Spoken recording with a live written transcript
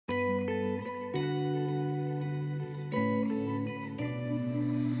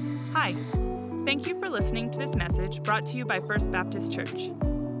Hi, thank you for listening to this message brought to you by First Baptist Church.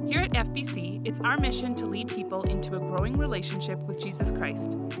 Here at FBC, it's our mission to lead people into a growing relationship with Jesus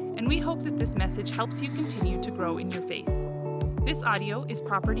Christ, and we hope that this message helps you continue to grow in your faith. This audio is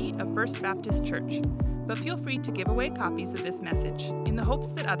property of First Baptist Church, but feel free to give away copies of this message in the hopes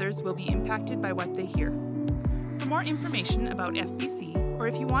that others will be impacted by what they hear. For more information about FBC, or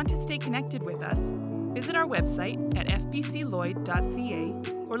if you want to stay connected with us, visit our website at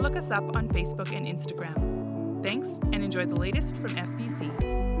fbcloyd.ca or look us up on Facebook and Instagram. Thanks, and enjoy the latest from FBC.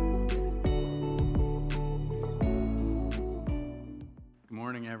 Good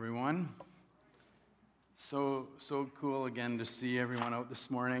morning, everyone. So cool again to see everyone out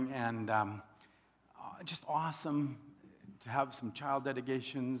this morning, and just awesome to have some child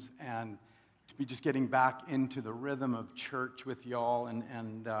dedications and to be just getting back into the rhythm of church with y'all,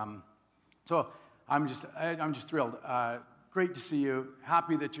 and so I'm just thrilled. Great to see you.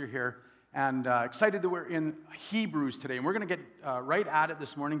 Happy that you're here, and excited that we're in Hebrews today. And we're going to get right at it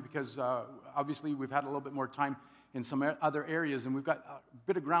this morning because obviously we've had a little bit more time in some other areas, and we've got a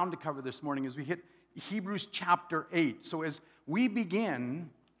bit of ground to cover this morning as we hit Hebrews chapter 8. So as we begin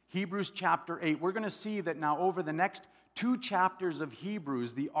Hebrews chapter 8, we're going to see that now over the next 2 chapters of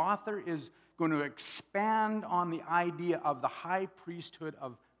Hebrews, the author is going to expand on the idea of the high priesthood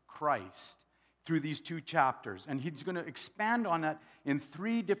of Christ through these 2 chapters. And he's going to expand on that in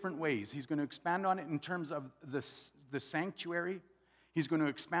 3 different ways. He's going to expand on it in terms of the sanctuary. He's going to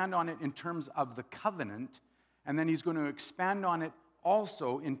expand on it in terms of the covenant. And then he's going to expand on it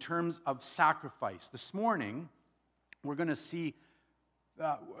also in terms of sacrifice. This morning, we're going to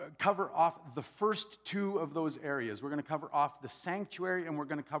cover off the first 2 of those areas. We're going to cover off the sanctuary, and we're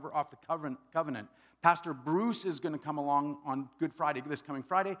going to cover off the covenant. Pastor Bruce is going to come along on Good Friday, this coming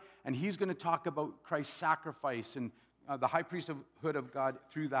Friday, and he's going to talk about Christ's sacrifice and the high priesthood of God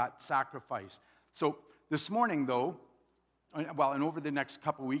through that sacrifice. So this morning, though, and over the next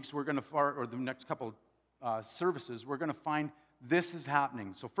couple weeks, the next couple services, we're going to find this is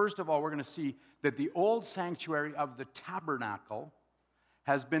happening. So first of all, we're going to see that the old sanctuary of the tabernacle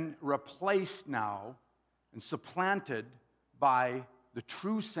has been replaced now and supplanted by the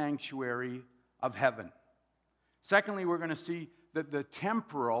true sanctuary of heaven. Secondly, we're going to see that the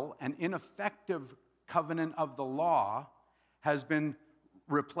temporal and ineffective covenant of the law has been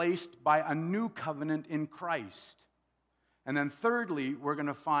replaced by a new covenant in Christ. And then thirdly, we're going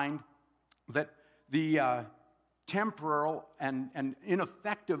to find that the temporal and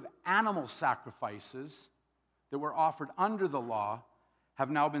ineffective animal sacrifices that were offered under the law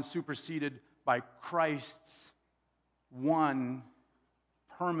have now been superseded by Christ's one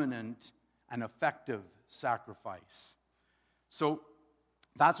permanent and effective sacrifice. So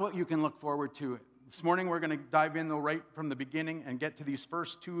that's what you can look forward to. This morning we're going to dive in, though, right from the beginning and get to these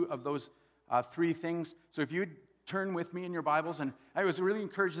first 2 of those 3 things. So if you'd turn with me in your Bibles, and I was really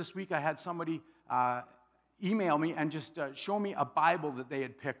encouraged this week. I had somebody email me and just show me a Bible that they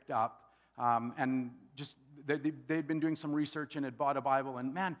had picked up, and just they'd been doing some research and had bought a Bible,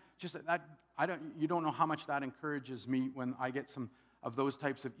 and man, just that you don't know how much that encourages me when I get some of those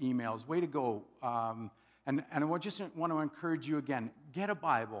types of emails. Way to go. And I just want to encourage you again, get a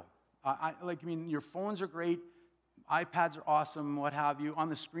Bible. Your phones are great, iPads are awesome, what have you. On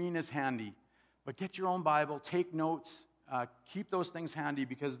the screen is handy. But get your own Bible, take notes, keep those things handy,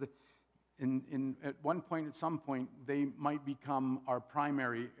 because at some point, they might become our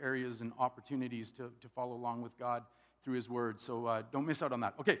primary areas and opportunities to follow along with God through His Word. So don't miss out on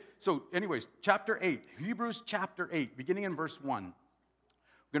that. Okay, so anyways, chapter 8, Hebrews chapter 8, beginning in verse 1.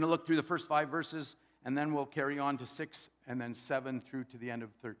 We're going to look through the first 5 verses, and then we'll carry on to 6, and then 7 through to the end of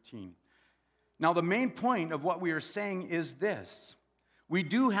 13. Now, the main point of what we are saying is this. We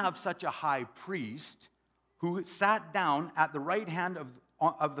do have such a high priest who sat down at the right hand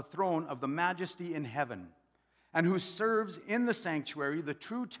of the throne of the majesty in heaven, and who serves in the sanctuary, the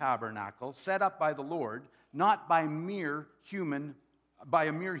true tabernacle, set up by the Lord, not by a mere human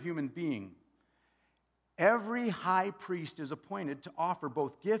being. Every high priest is appointed to offer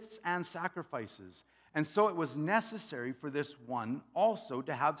both gifts and sacrifices, and so it was necessary for this one also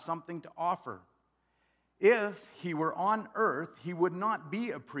to have something to offer. If he were on earth, he would not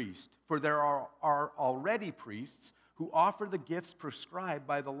be a priest, for there are already priests who offer the gifts prescribed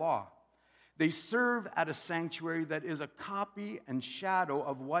by the law. They serve at a sanctuary that is a copy and shadow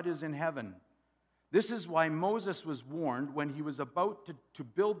of what is in heaven. This is why Moses was warned when he was about to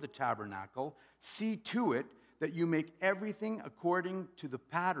build the tabernacle, "See to it that you make everything according to the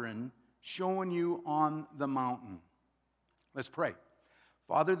pattern shown you on the mountain." Let's pray.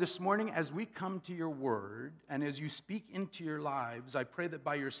 Father, this morning as we come to your word and as you speak into your lives, I pray that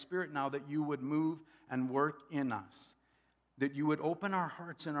by your Spirit now that you would move and work in us, that you would open our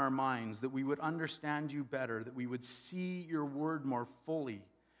hearts and our minds, that we would understand you better, that we would see your word more fully,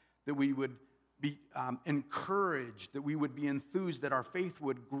 that we would be encouraged, that we would be enthused, that our faith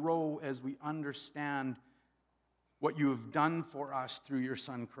would grow as we understand what you have done for us through your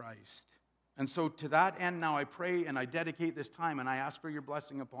Son Christ. And so to that end now I pray and I dedicate this time and I ask for your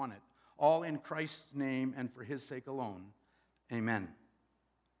blessing upon it, all in Christ's name and for his sake alone. Amen.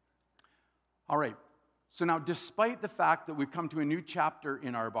 All right, so now despite the fact that we've come to a new chapter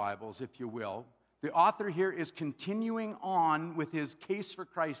in our Bibles, if you will, the author here is continuing on with his case for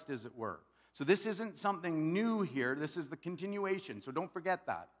Christ, as it were. So this isn't something new here, this is the continuation, so don't forget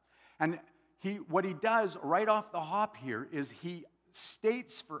that. And what he does right off the hop here is he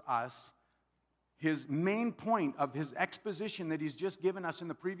states for us his main point of his exposition that he's just given us in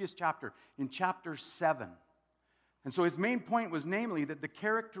the previous chapter, in chapter 7. And so his main point was namely that the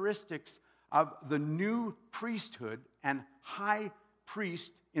characteristics of the new priesthood and high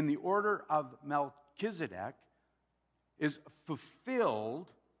priest in the order of Melchizedek is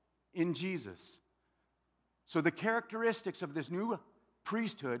fulfilled in Jesus. So the characteristics of this new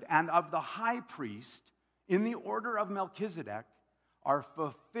priesthood and of the high priest in the order of Melchizedek are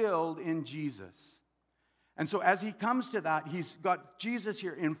fulfilled in Jesus. And so as he comes to that, he's got Jesus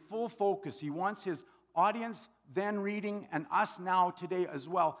here in full focus. He wants his audience then reading and us now today as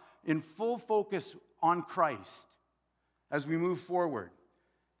well in full focus on Christ as we move forward.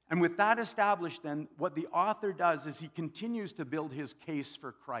 And with that established then, what the author does is he continues to build his case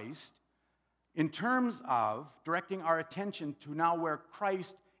for Christ in terms of directing our attention to now where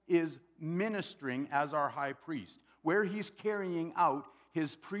Christ is ministering as our high priest, where he's carrying out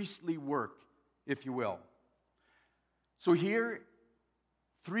his priestly work, if you will. So here,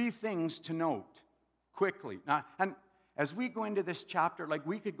 3 things to note quickly. Now, and as we go into this chapter, like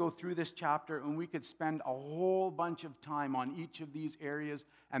we could go through this chapter and we could spend a whole bunch of time on each of these areas,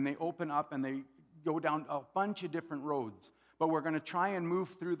 and they open up and they go down a bunch of different roads. But we're going to try and move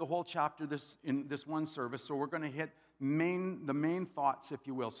through the whole chapter in this one service, so we're going to hit the main thoughts, if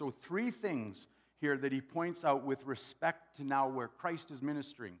you will. So 3 things here that he points out with respect to now where Christ is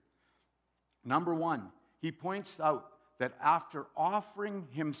ministering. Number 1, he points out that after offering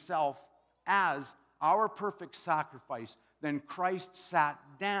himself as our perfect sacrifice, then Christ sat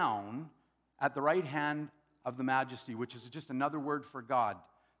down at the right hand of the Majesty, which is just another word for God.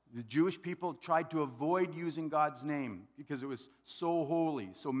 The Jewish people tried to avoid using God's name because it was so holy.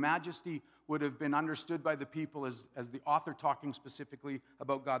 So Majesty would have been understood by the people as the author talking specifically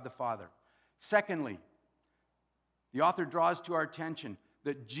about God the Father. Secondly, the author draws to our attention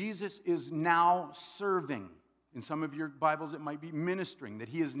that Jesus is now serving. In some of your Bibles, it might be ministering, that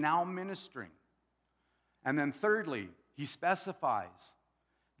he is now ministering. And then thirdly, he specifies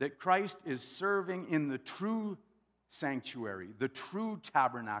that Christ is serving in the true sanctuary, the true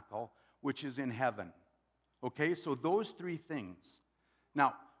tabernacle, which is in heaven. Okay, so those 3 things.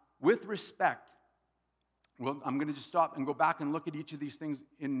 Now, with respect, well, I'm going to just stop and go back and look at each of these things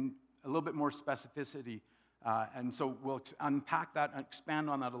in a little bit more specificity. And so we'll unpack that and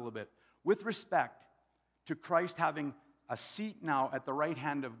expand on that a little bit. With respect to Christ having a seat now at the right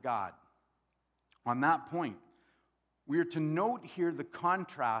hand of God, on that point, we are to note here the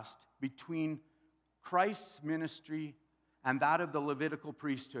contrast between Christ's ministry and that of the Levitical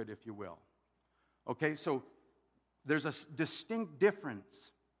priesthood, if you will. Okay, so there's a distinct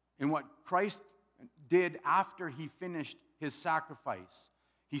difference in what Christ did after he finished his sacrifice.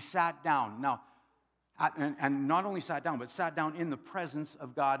 He sat down. Now, and not only sat down, but sat down in the presence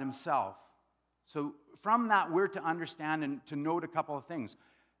of God himself. So from that, we're to understand and to note a couple of things.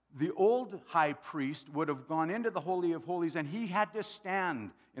 The old high priest would have gone into the Holy of Holies, and he had to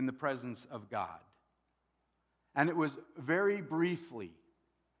stand in the presence of God. And it was very briefly.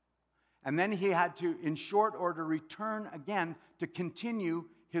 And then he had to, in short order, return again to continue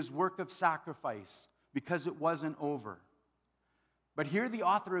his work of sacrifice because it wasn't over. But here the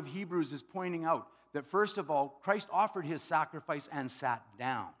author of Hebrews is pointing out that first of all, Christ offered his sacrifice and sat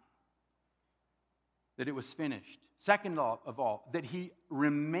down. That it was finished. Second of all, that he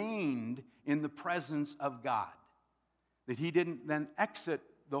remained in the presence of God. That he didn't then exit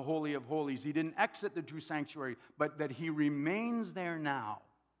the Holy of Holies. He didn't exit the true sanctuary, but that he remains there now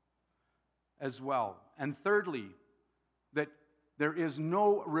as well. And thirdly, that there is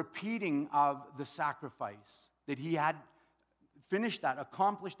no repeating of the sacrifice. That he had finished that,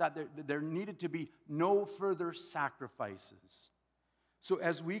 accomplished that. There needed to be no further sacrifices. So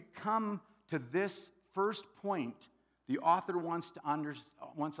as we come to this first point the author wants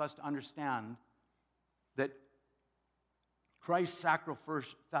us to understand that Christ's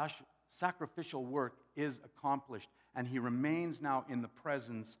sacrificial work is accomplished, and he remains now in the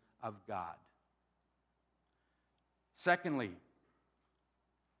presence of God. Secondly,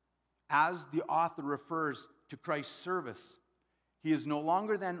 as the author refers to Christ's service, he is no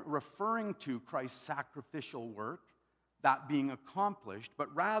longer then referring to Christ's sacrificial work, that being accomplished,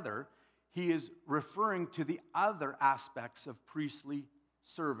 but rather he is referring to the other aspects of priestly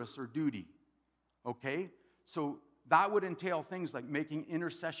service or duty. Okay? So that would entail things like making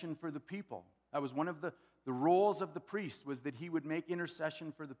intercession for the people. That was one of the roles of the priest, was that he would make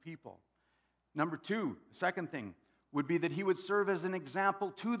intercession for the people. Number two, the second thing, would be that he would serve as an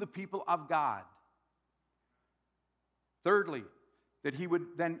example to the people of God. Thirdly, that he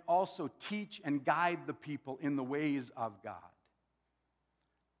would then also teach and guide the people in the ways of God.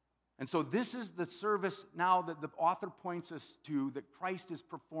 And so this is the service now that the author points us to that Christ is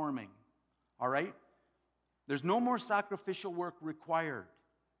performing. All right? There's no more sacrificial work required.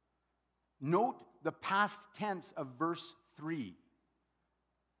 Note the past tense of verse 3.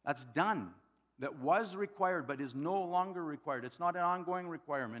 That's done. That was required but is no longer required. It's not an ongoing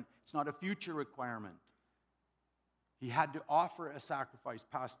requirement. It's not a future requirement. He had to offer a sacrifice,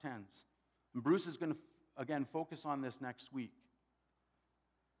 past tense. And Bruce is going to, again, focus on this next week.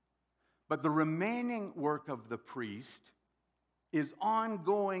 But the remaining work of the priest is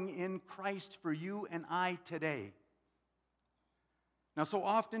ongoing in Christ for you and I today. Now, so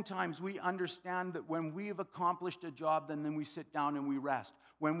oftentimes we understand that when we've accomplished a job, then we sit down and we rest.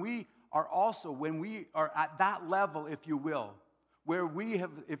 When we are at that level, if you will, where we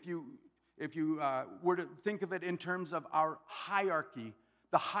have, if you were to think of it in terms of our hierarchy,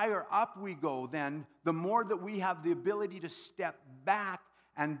 the higher up we go, then the more that we have the ability to step back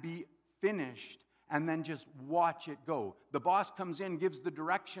and be finished and then just watch it go. The boss comes in, gives the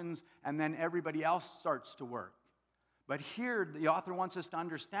directions, and then everybody else starts to work. But here, the author wants us to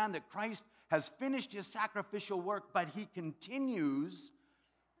understand that Christ has finished his sacrificial work, but he continues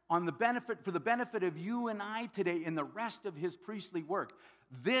for the benefit of you and I today in the rest of his priestly work.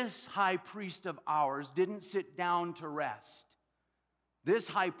 This high priest of ours didn't sit down to rest. This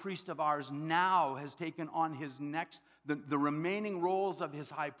high priest of ours now has taken on the remaining roles of his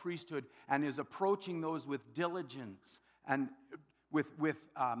high priesthood and is approaching those with diligence and with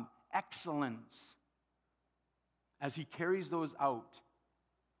excellence as he carries those out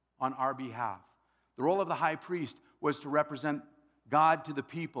on our behalf. The role of the high priest was to represent God to the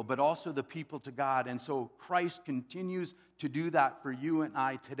people, but also the people to God. And so Christ continues to do that for you and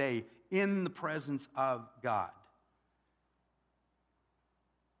I today in the presence of God.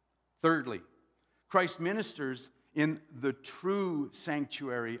 Thirdly, Christ ministers in the true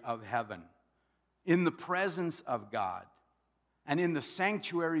sanctuary of heaven, in the presence of God, and in the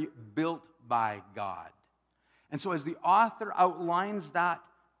sanctuary built by God. And so as the author outlines that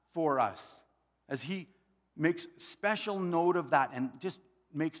for us, as he makes special note of that and just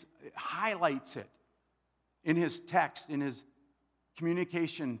highlights it in his text, in his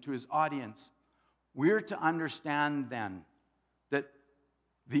communication to his audience, we're to understand then that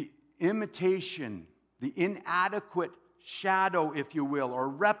the imitation, the inadequate shadow, if you will, or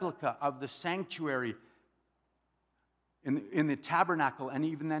replica of the sanctuary in the tabernacle and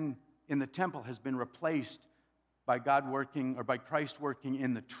even then in the temple has been replaced by God working, or by Christ working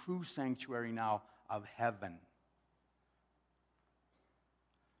in the true sanctuary now of heaven.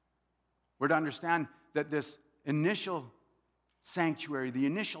 We're to understand that this initial sanctuary, the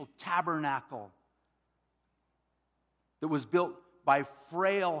initial tabernacle that was built by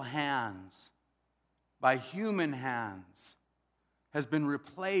frail hands, by human hands, has been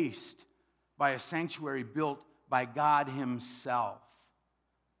replaced by a sanctuary built by God himself.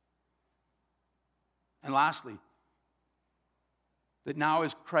 And lastly, that now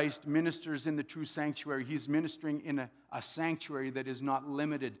as Christ ministers in the true sanctuary, he's ministering in a sanctuary that is not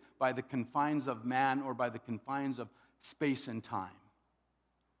limited by the confines of man or by the confines of space and time.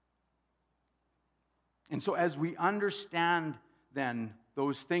 And so as we understand then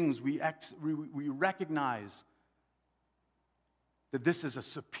those things, we recognize that this is a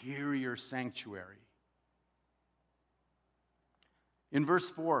superior sanctuary. In verse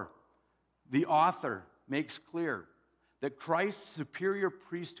 4, the author makes clear that Christ's superior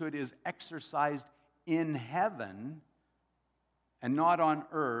priesthood is exercised in heaven and not on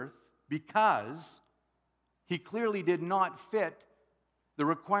earth because he clearly did not fit the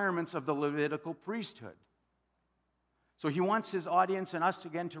requirements of the Levitical priesthood. So he wants his audience and us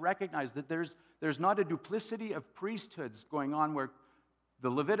again to recognize that there's not a duplicity of priesthoods going on where the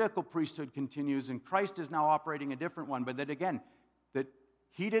Levitical priesthood continues, and Christ is now operating a different one, but that again, that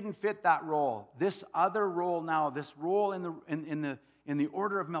he didn't fit that role. This other role now, this role in the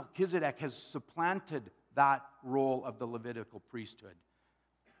order of Melchizedek has supplanted that role of the Levitical priesthood.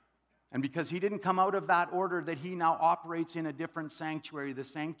 And because he didn't come out of that order, that he now operates in a different sanctuary,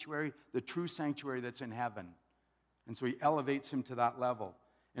 the true sanctuary that's in heaven. And so he elevates him to that level.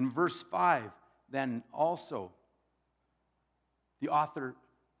 In verse 5, then also, the author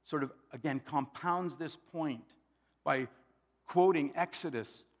sort of, again, compounds this point by quoting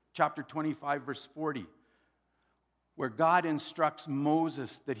Exodus chapter 25, verse 40, where God instructs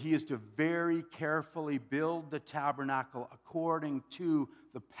Moses that he is to very carefully build the tabernacle according to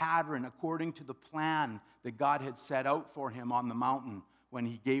the pattern, according to the plan that God had set out for him on the mountain when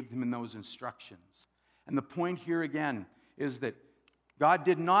he gave him those instructions. And the point here again is that God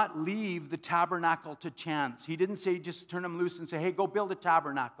did not leave the tabernacle to chance. He didn't say, just turn them loose and say, hey, go build a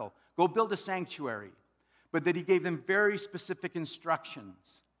tabernacle, go build a sanctuary. But that he gave them very specific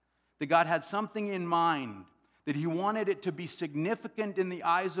instructions. That God had something in mind, that he wanted it to be significant in the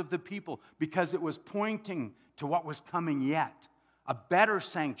eyes of the people because it was pointing to what was coming yet. A better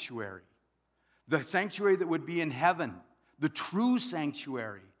sanctuary. The sanctuary that would be in heaven. The true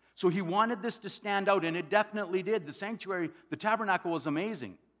sanctuary. So he wanted this to stand out, and it definitely did. The sanctuary, the tabernacle was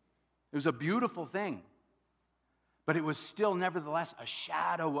amazing. It was a beautiful thing. But it was still, nevertheless, a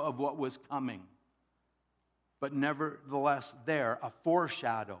shadow of what was coming. But nevertheless there, a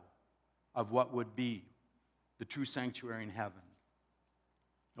foreshadow of what would be the true sanctuary in heaven.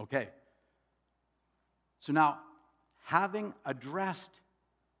 Okay. So now, having addressed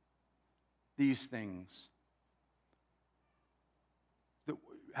these things,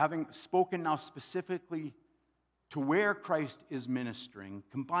 having spoken now specifically to where Christ is ministering,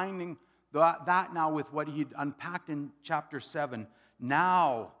 combining that now with what he'd unpacked in chapter 7,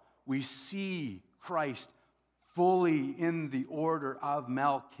 now we see Christ fully in the order of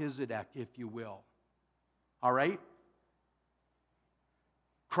Melchizedek, if you will. All right?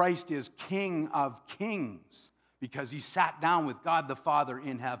 Christ is King of Kings because he sat down with God the Father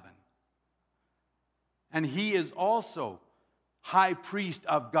in heaven. And he is also High Priest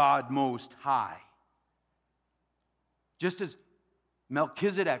of God Most High. Just as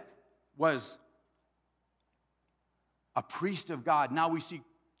Melchizedek was a priest of God, now we see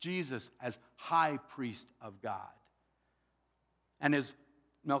Jesus as High Priest of God. And as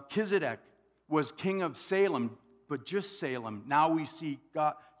Melchizedek was King of Salem, but just Salem, now we see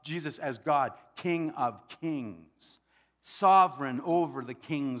Jesus as God, King of Kings, sovereign over the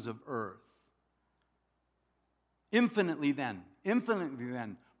kings of earth. Infinitely then,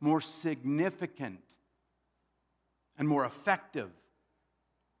 more significant and more effective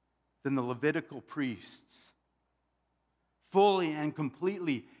than the Levitical priests. Fully and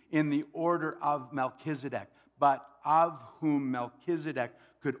completely in the order of Melchizedek, but of whom Melchizedek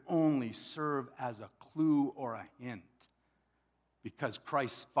could only serve as a clue or a hint, because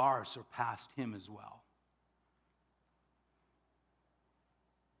Christ far surpassed him as well.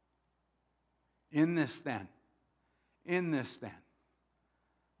 In this then,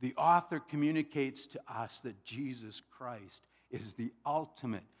 the author communicates to us that Jesus Christ is the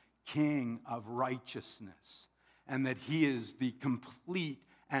ultimate King of righteousness, and that he is the complete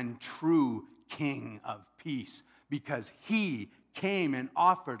and true King of peace, because he came and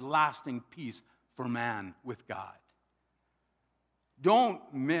offered lasting peace for man with God. Don't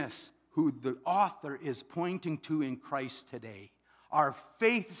miss who the author is pointing to in Christ today. Our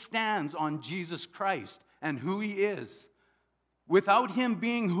faith stands on Jesus Christ and who he is. Without him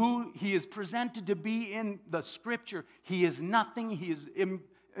being who he is presented to be in the Scripture, he is nothing. He is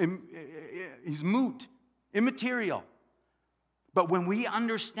he's moot, immaterial. But when we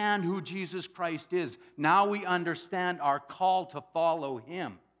understand who Jesus Christ is, now we understand our call to follow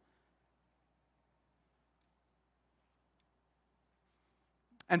him.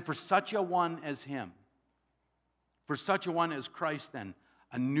 And for such a one as him, for such a one as Christ then,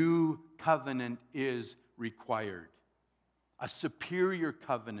 a new covenant is required. A superior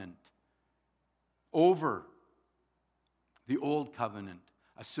covenant over the old covenant.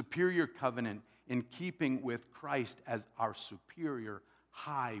 A superior covenant in keeping with Christ as our superior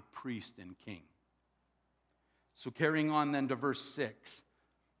high priest and king. So carrying on then to verse 6.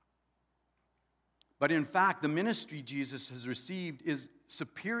 But in fact, the ministry Jesus has received is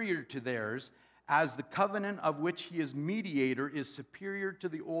superior to theirs, as the covenant of which he is mediator is superior to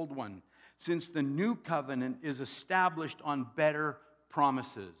the old one, since the new covenant is established on better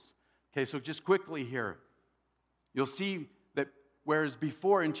promises. Okay, so just quickly here, you'll see that whereas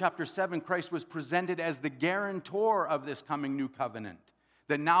before in chapter 7, Christ was presented as the guarantor of this coming new covenant.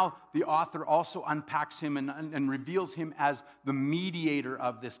 that now the author also unpacks him and reveals him as the mediator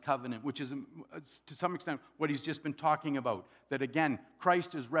of this covenant, which is to some extent what he's just been talking about. That again,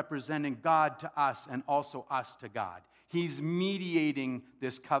 Christ is representing God to us and also us to God. He's mediating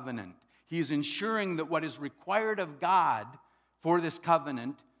this covenant. He's ensuring that what is required of God for this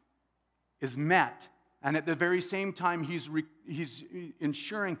covenant is met. And at the very same time, he's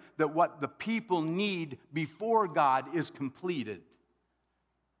ensuring that what the people need before God is completed,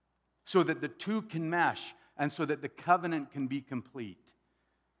 so that the two can mesh and so that the covenant can be complete.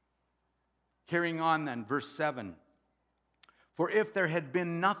 Carrying on then, verse 7. For if there had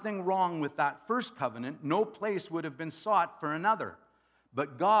been nothing wrong with that first covenant, no place would have been sought for another.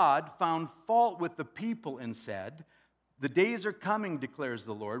 But God found fault with the people and said, the days are coming, declares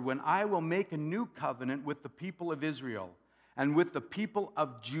the Lord, when I will make a new covenant with the people of Israel and with the people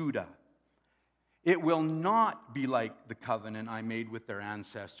of Judah. It will not be like the covenant I made with their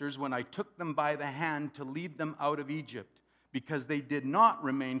ancestors when I took them by the hand to lead them out of Egypt, because they did not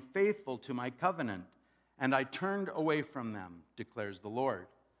remain faithful to my covenant, and I turned away from them, declares the Lord.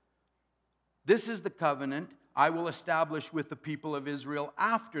 This is the covenant I will establish with the people of Israel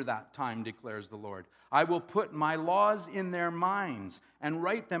after that time, declares the Lord. I will put my laws in their minds and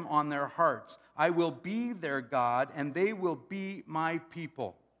write them on their hearts. I will be their God, and they will be my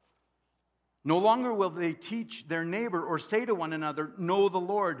people. No longer will they teach their neighbor or say to one another, know the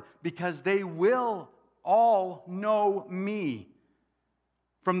Lord, because they will all know me,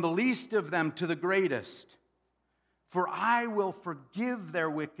 from the least of them to the greatest. For I will forgive their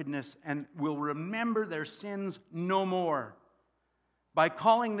wickedness and will remember their sins no more. By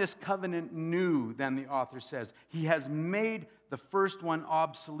calling this covenant new, then the author says, he has made the first one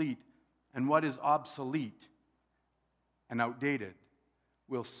obsolete. And what is obsolete and outdated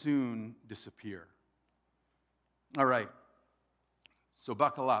will soon disappear. All right, so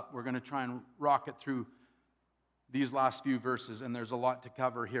buckle up. We're going to try and rocket through these last few verses, and there's a lot to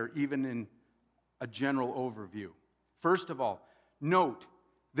cover here, even in a general overview. First of all, note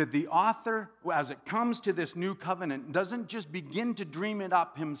that the author, as it comes to this new covenant, doesn't just begin to dream it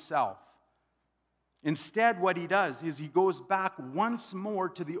up himself. Instead, what he does is he goes back once more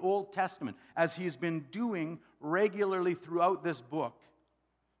to the Old Testament, as he's been doing regularly throughout this book.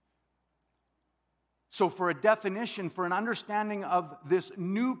 So for a definition, for an understanding of this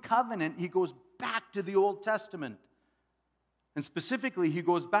new covenant, he goes back to the Old Testament. And specifically, he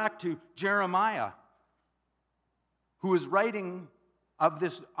goes back to Jeremiah, who is writing of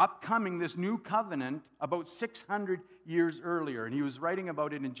this new covenant about 600 years earlier. And he was writing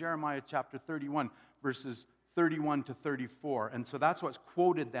about it in Jeremiah chapter 31, verses 31 to 34. And so that's what's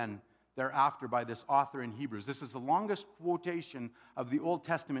quoted then thereafter by this author in Hebrews. This is the longest quotation of the Old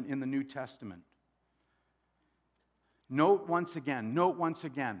Testament in the New Testament. Note once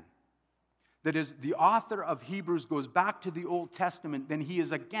again, that as the author of Hebrews goes back to the Old Testament, then he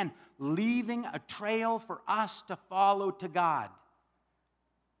is again leaving a trail for us to follow to God.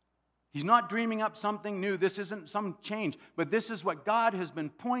 He's not dreaming up something new. This isn't some change, but this is what God has been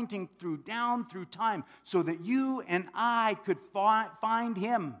pointing down through time so that you and I could find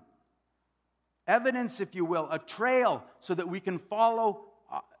him. Evidence, if you will, a trail so that we can follow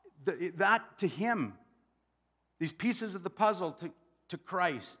that to him. These pieces of the puzzle to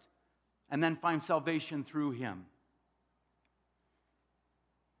Christ, and then find salvation through him.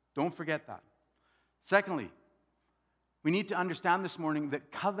 Don't forget that. Secondly, we need to understand this morning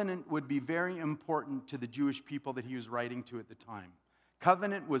that covenant would be very important to the Jewish people that he was writing to at the time.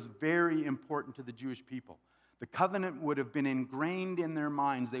 Covenant was very important to the Jewish people. The covenant would have been ingrained in their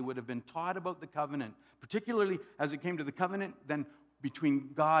minds. They would have been taught about the covenant, particularly as it came to the covenant then between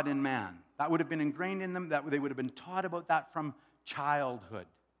God and man. That would have been ingrained in them. That they would have been taught about that from childhood.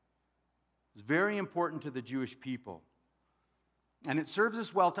 It's very important to the Jewish people. And it serves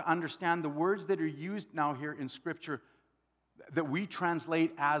us well to understand the words that are used now here in Scripture that we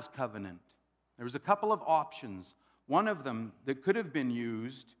translate as covenant. There was a couple of options. One of them that could have been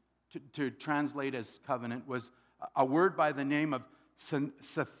used to translate as covenant was a word by the name of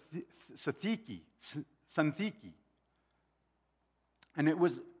santhiki. And it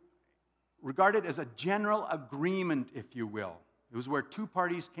was regarded as a general agreement, if you will. It was where two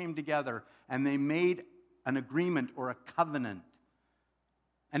parties came together and they made an agreement or a covenant.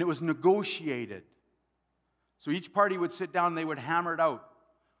 And it was negotiated. So each party would sit down and they would hammer it out.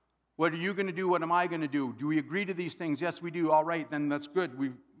 What are you going to do? What am I going to do? Do we agree to these things? Yes, we do. All right, then that's good.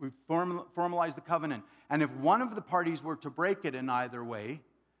 We've formalized the covenant. And if one of the parties were to break it in either way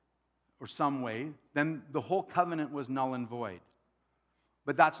or some way, then the whole covenant was null and void.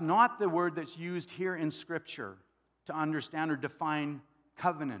 But that's not the word that's used here in Scripture to understand or define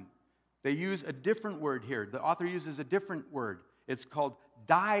covenant. They use a different word here. The author uses a different word. It's called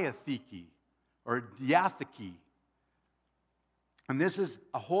diatheke or diatheke. And this is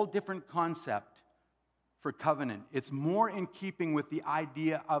a whole different concept for covenant. It's more in keeping with the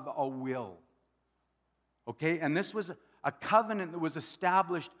idea of a will. Okay? And this was a covenant that was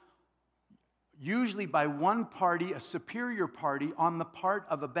established usually by one party, a superior party, on the part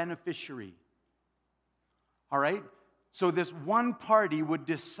of a beneficiary. All right? So this one party would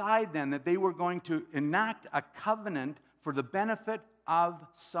decide then that they were going to enact a covenant for the benefit of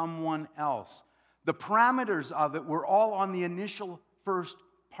someone else. The parameters of it were all on the initial first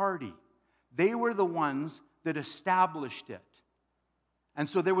party. They were the ones that established it. And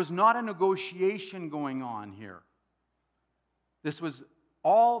so there was not a negotiation going on here. This was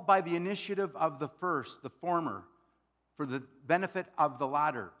all by the initiative of the first, the former, for the benefit of the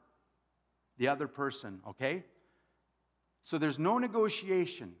latter, the other person, okay? So there's no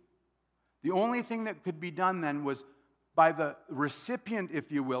negotiation. The only thing that could be done then was by the recipient,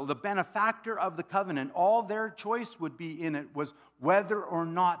 if you will, the benefactor of the covenant. All their choice would be in it was whether or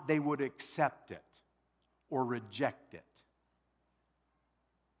not they would accept it or reject it.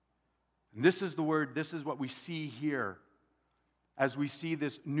 And this is the word, this is what we see here as we see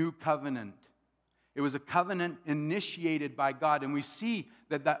this new covenant. It was a covenant initiated by God, and we see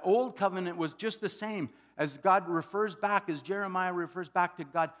that that old covenant was just the same as God refers back, as Jeremiah refers back to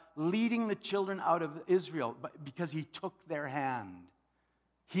God leading the children out of Israel because he took their hand.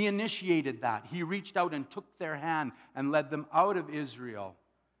 He initiated that. He reached out and took their hand and led them out of Israel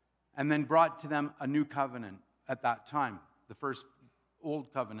and then brought to them a new covenant at that time, the first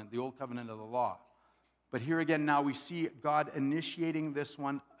old covenant, the old covenant of the law. But here again, now we see God initiating this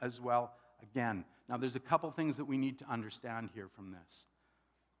one as well again. Now, there's a couple things that we need to understand here from this.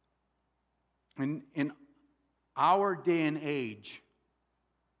 In our day and age,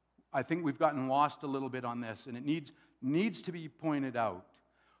 I think we've gotten lost a little bit on this, and it needs to be pointed out.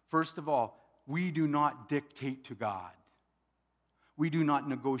 First of all, we do not dictate to God. We do not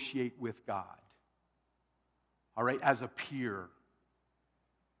negotiate with God. All right, as a peer.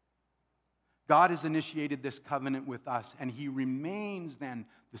 God has initiated this covenant with us, and he remains then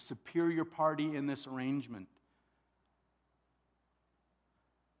the superior party in this arrangement.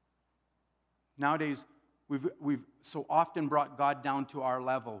 Nowadays, we've so often brought God down to our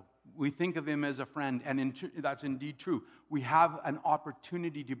level. We think of him as a friend, and that's indeed true. We have an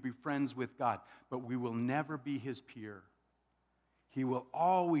opportunity to be friends with God, but we will never be his peer. He will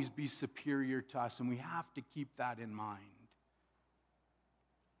always be superior to us, and we have to keep that in mind.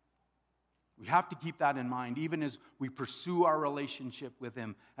 We have to keep that in mind, even as we pursue our relationship with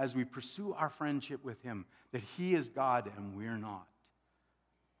him, as we pursue our friendship with him, that he is God and we're not.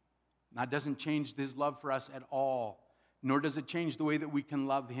 And that doesn't change his love for us at all, nor does it change the way that we can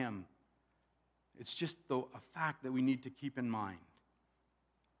love him. It's just a fact that we need to keep in mind.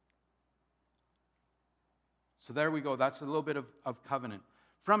 So there we go. That's a little bit of covenant.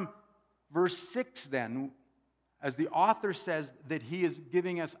 From verse 6 then, as the author says that he is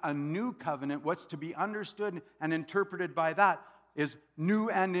giving us a new covenant, what's to be understood and interpreted by that is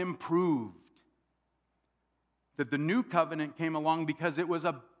new and improved. That the new covenant came along because it was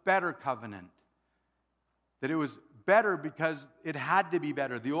a better covenant. That it was better because it had to be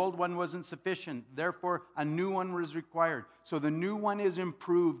better. The old one wasn't sufficient. Therefore, a new one was required. So the new one is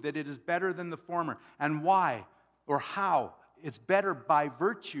improved, that it is better than the former. And why or how? It's better by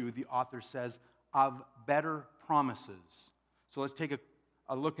virtue, the author says, of better promises. So let's take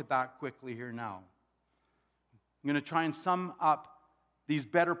a look at that quickly here now. I'm going to try and sum up these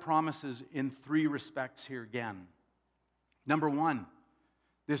better promises in three respects here again. Number one,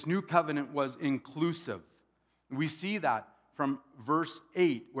 this new covenant was inclusive. We see that from verse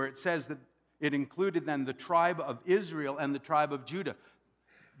 8, where it says that it included then the tribe of Israel and the tribe of Judah.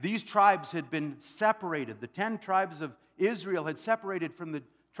 These tribes had been separated. The 10 tribes of Israel had separated from the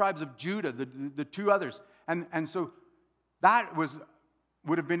tribes of Judah, the two others. And so that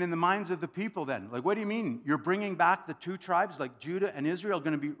would have been in the minds of the people then. Like, what do you mean? You're bringing back the two tribes, like Judah and Israel,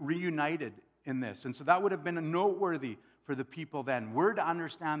 going to be reunited in this. And so that would have been noteworthy for the people then. We're to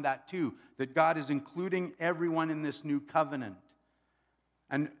understand that too, that God is including everyone in this new covenant.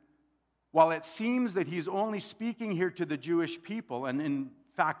 And while it seems that he's only speaking here to the Jewish people, and in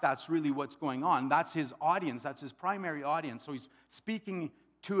fact, that's really what's going on. That's his audience. That's his primary audience. So he's speaking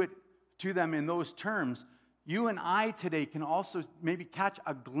to them in those terms. You and I today can also maybe catch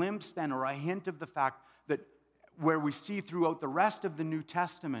a glimpse then or a hint of the fact that where we see throughout the rest of the New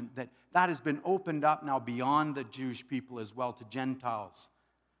Testament that has been opened up now beyond the Jewish people as well to Gentiles.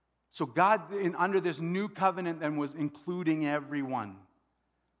 So God, under this new covenant then, was including everyone.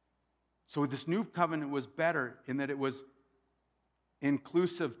 So this new covenant was better in that it was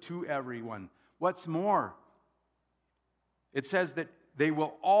inclusive to everyone. What's more, it says that they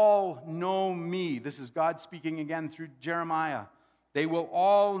will all know me. This is God speaking again through Jeremiah. They will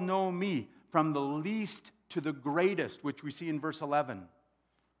all know me, from the least to the greatest, which we see in verse 11.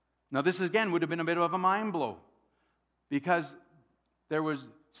 Now this again would have been a bit of a mind blow, because there was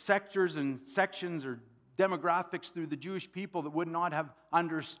sectors and sections or demographics through the Jewish people that would not have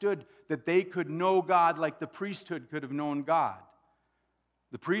understood that they could know God like the priesthood could have known God.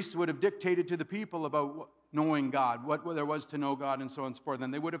 The priests would have dictated to the people about knowing God, what there was to know God, and so on and so forth.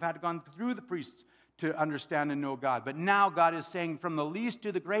 And they would have had gone through the priests to understand and know God. But now God is saying, from the least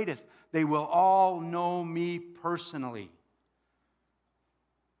to the greatest, they will all know me personally.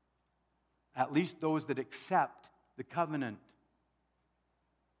 At least those that accept the covenant,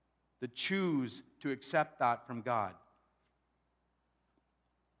 that choose to accept that from God.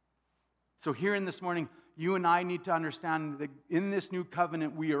 So here in this morning, you and I need to understand that in this new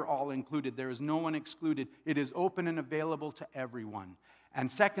covenant, we are all included. There is no one excluded. It is open and available to everyone.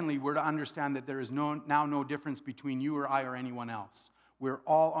 And secondly, we're to understand that there is now no difference between you or I or anyone else. We're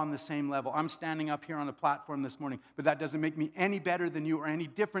all on the same level. I'm standing up here on the platform this morning, but that doesn't make me any better than you or any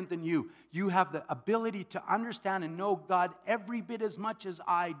different than you. You have the ability to understand and know God every bit as much as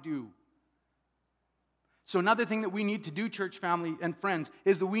I do. So another thing that we need to do, church family and friends,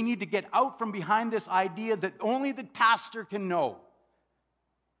 is that we need to get out from behind this idea that only the pastor can know.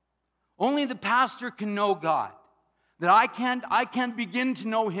 Only the pastor can know God. That I can't begin to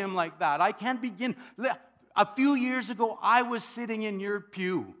know him like that. I can't begin. A few years ago, I was sitting in your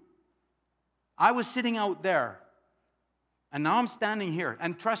pew. I was sitting out there. And now I'm standing here.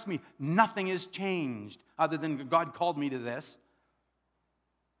 And trust me, nothing has changed other than God called me to this.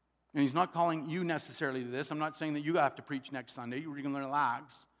 And he's not calling you necessarily to this. I'm not saying that you have to preach next Sunday. You're going to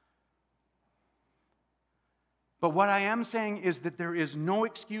relax. But what I am saying is that there is no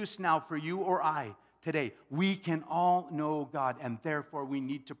excuse now for you or I today. We can all know God, and therefore we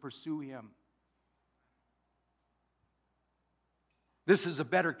need to pursue him. This is a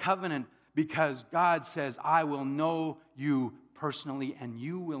better covenant because God says, I will know you personally, and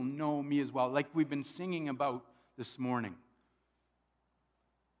you will know me as well, like we've been singing about this morning.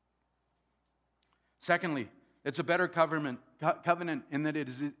 Secondly, it's a better covenant in that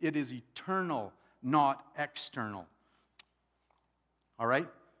it is eternal, not external. All right?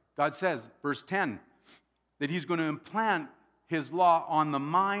 God says, verse 10, that he's going to implant his law on the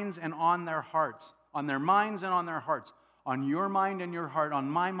minds and on their hearts. On their minds and on their hearts. On your mind and your heart. On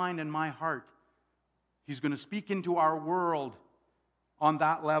my mind and my heart. He's going to speak into our world on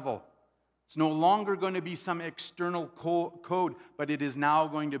that level. It's no longer going to be some external code, but it is now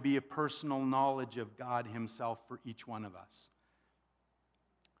going to be a personal knowledge of God himself for each one of us.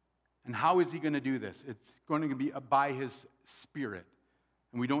 And how is he going to do this? It's going to be by his Spirit.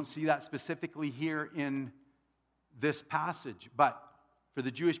 And we don't see that specifically here in this passage. But for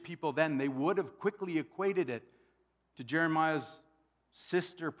the Jewish people then, they would have quickly equated it to Jeremiah's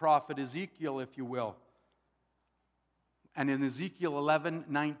sister prophet Ezekiel, if you will. And in Ezekiel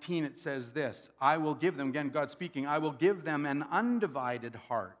 11:19 it says this, I will give them, again God speaking, I will give them an undivided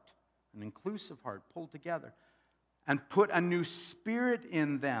heart, an inclusive heart, pulled together, and put a new spirit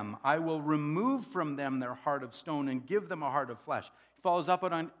in them. I will remove from them their heart of stone and give them a heart of flesh. He follows up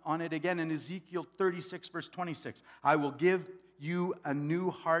on it again in Ezekiel 36 verse 26. I will give you a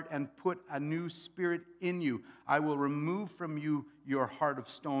new heart and put a new spirit in you. I will remove from you your heart of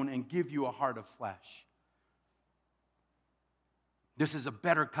stone and give you a heart of flesh. This is a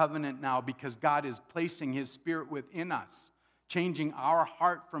better covenant now because God is placing his Spirit within us, changing our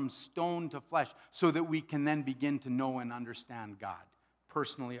heart from stone to flesh so that we can then begin to know and understand God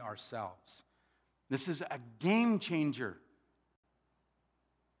personally ourselves. This is a game changer.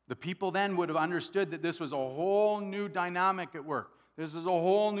 The people then would have understood that this was a whole new dynamic at work. This is a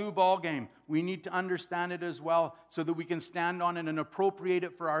whole new ball game. We need to understand it as well so that we can stand on it and appropriate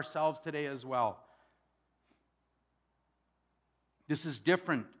it for ourselves today as well. This is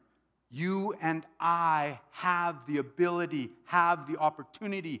different. You and I have the ability, have the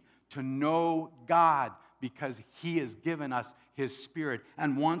opportunity to know God because he has given us his Spirit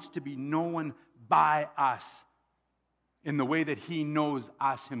and wants to be known by us in the way that he knows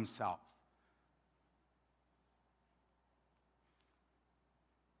us himself.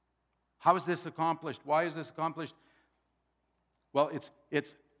 How is this accomplished? Why is this accomplished? Well,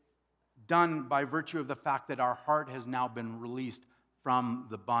 it's done by virtue of the fact that our heart has now been released from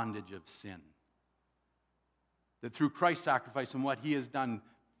the bondage of sin. That through Christ's sacrifice and what he has done,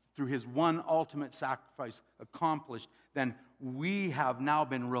 through his one ultimate sacrifice accomplished, then we have now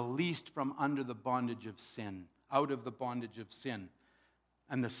been released from under the bondage of sin, out of the bondage of sin.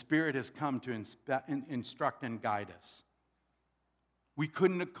 And the Spirit has come to instruct and guide us. We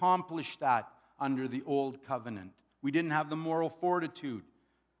couldn't accomplish that under the old covenant. We didn't have the moral fortitude.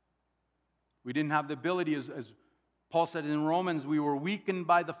 We didn't have the ability, as Paul said in Romans, we were weakened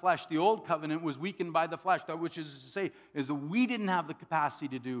by the flesh. The old covenant was weakened by the flesh, which is to say, is that we didn't have the capacity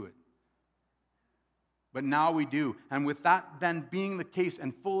to do it. But now we do. And with that then being the case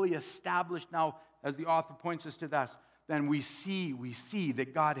and fully established now, as the author points us to this, then we see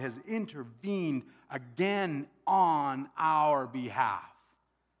that God has intervened again on our behalf.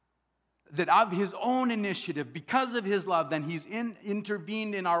 That of his own initiative, because of his love, then he's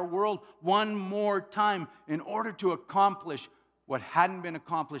intervened in our world one more time in order to accomplish what hadn't been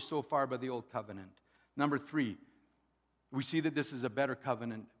accomplished so far by the old covenant. Number 3, we see that this is a better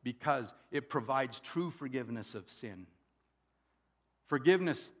covenant because it provides true forgiveness of sin.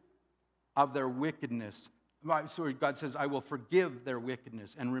 Forgiveness of their wickedness. Sorry, God says, I will forgive their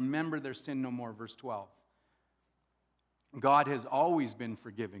wickedness and remember their sin no more, verse 12. God has always been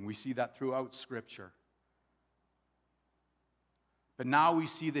forgiving. We see that throughout Scripture. But now we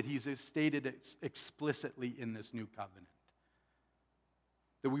see that he's stated it explicitly in this new covenant.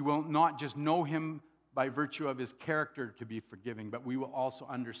 That we will not just know him by virtue of his character to be forgiving, but we will also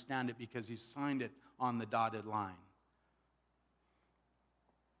understand it because he signed it on the dotted line.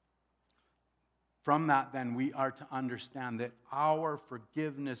 From that, then, we are to understand that our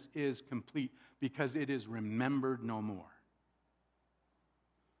forgiveness is complete because it is remembered no more.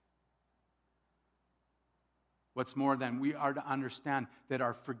 What's more, then, we are to understand that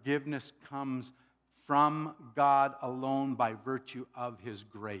our forgiveness comes from God alone by virtue of his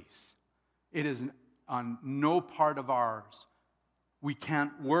grace. It is on no part of ours. We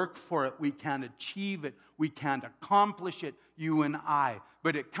can't work for it. We can't achieve it. We can't accomplish it, you and I.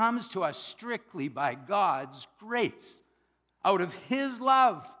 But it comes to us strictly by God's grace, out of his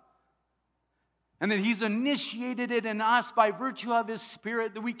love. And that he's initiated it in us by virtue of his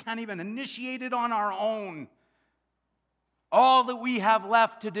Spirit, that we can't even initiate it on our own. All that we have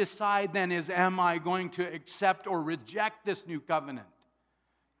left to decide then is, am I going to accept or reject this new covenant?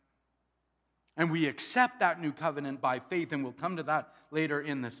 And we accept that new covenant by faith, and we'll come to that later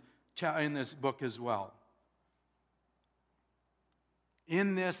in this book as well.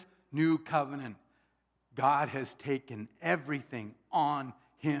 In this new covenant, God has taken everything on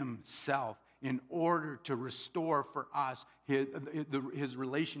himself in order to restore for us his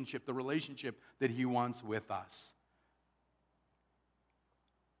relationship, the relationship that he wants with us.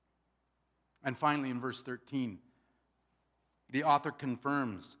 And finally, in verse 13, the author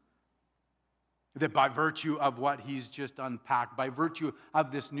confirms that by virtue of what he's just unpacked, by virtue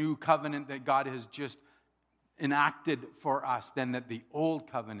of this new covenant that God has just enacted for us, then that the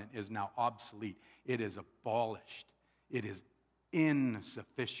old covenant is now obsolete. It is abolished. It is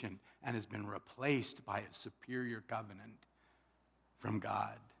insufficient and has been replaced by a superior covenant from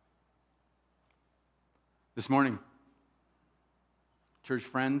God. This morning, church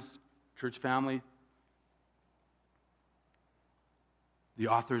friends, church family, the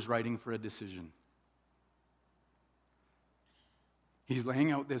author is writing for a decision. He's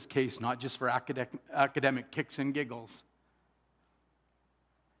laying out this case not just for academic kicks and giggles.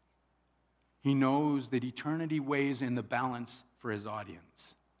 He knows that eternity weighs in the balance for his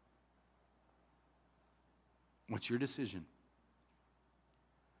audience. What's your decision?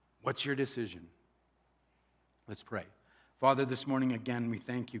 What's your decision? Let's pray. Father, this morning again, we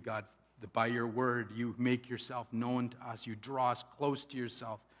thank you, God, that by your word you make yourself known to us. You draw us close to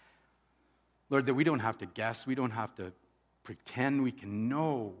yourself. Lord, that we don't have to guess. We don't have to pretend. We can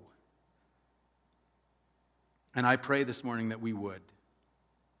know. And I pray this morning that we would.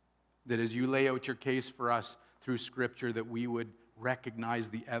 That as you lay out your case for us through Scripture, that we would recognize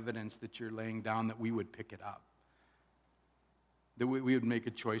the evidence that you're laying down, that we would pick it up. That we would make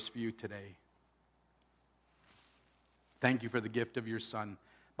a choice for you today. Thank you for the gift of your Son,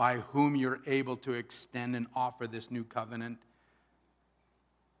 by whom you're able to extend and offer this new covenant.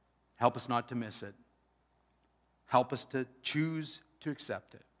 Help us not to miss it. Help us to choose to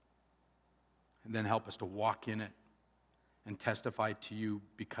accept it. And then help us to walk in it and testify to you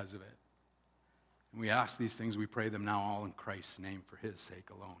because of it. And we ask these things, we pray them now all in Christ's name for his sake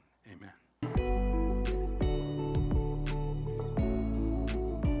alone. Amen.